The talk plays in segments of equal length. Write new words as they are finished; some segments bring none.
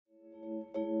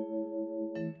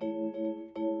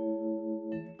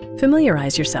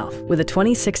Familiarize yourself with a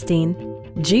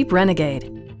 2016 Jeep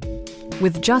Renegade.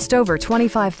 With just over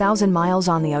 25,000 miles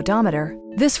on the odometer,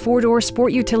 this four-door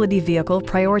sport utility vehicle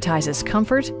prioritizes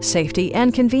comfort, safety,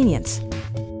 and convenience.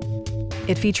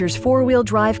 It features four-wheel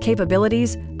drive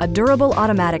capabilities, a durable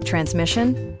automatic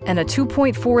transmission, and a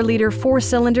 2.4-liter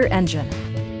four-cylinder engine.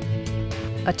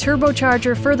 A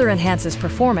turbocharger further enhances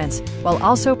performance while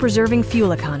also preserving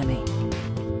fuel economy.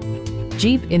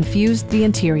 Jeep infused the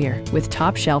interior with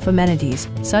top-shelf amenities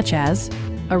such as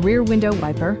a rear window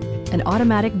wiper, an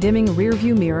automatic dimming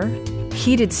rear-view mirror,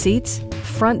 heated seats,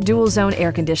 front dual-zone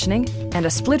air conditioning, and a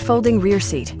split-folding rear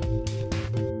seat.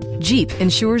 Jeep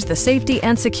ensures the safety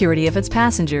and security of its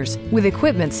passengers with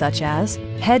equipment such as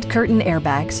head curtain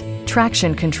airbags,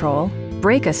 traction control,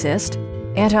 brake assist,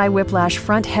 anti-whiplash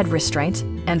front head restraints,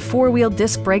 and four-wheel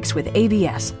disc brakes with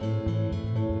ABS.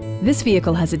 This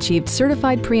vehicle has achieved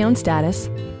certified pre-owned status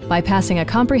by passing a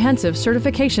comprehensive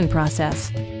certification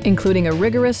process, including a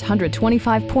rigorous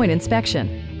 125-point inspection.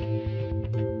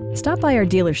 Stop by our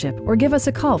dealership or give us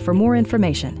a call for more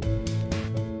information.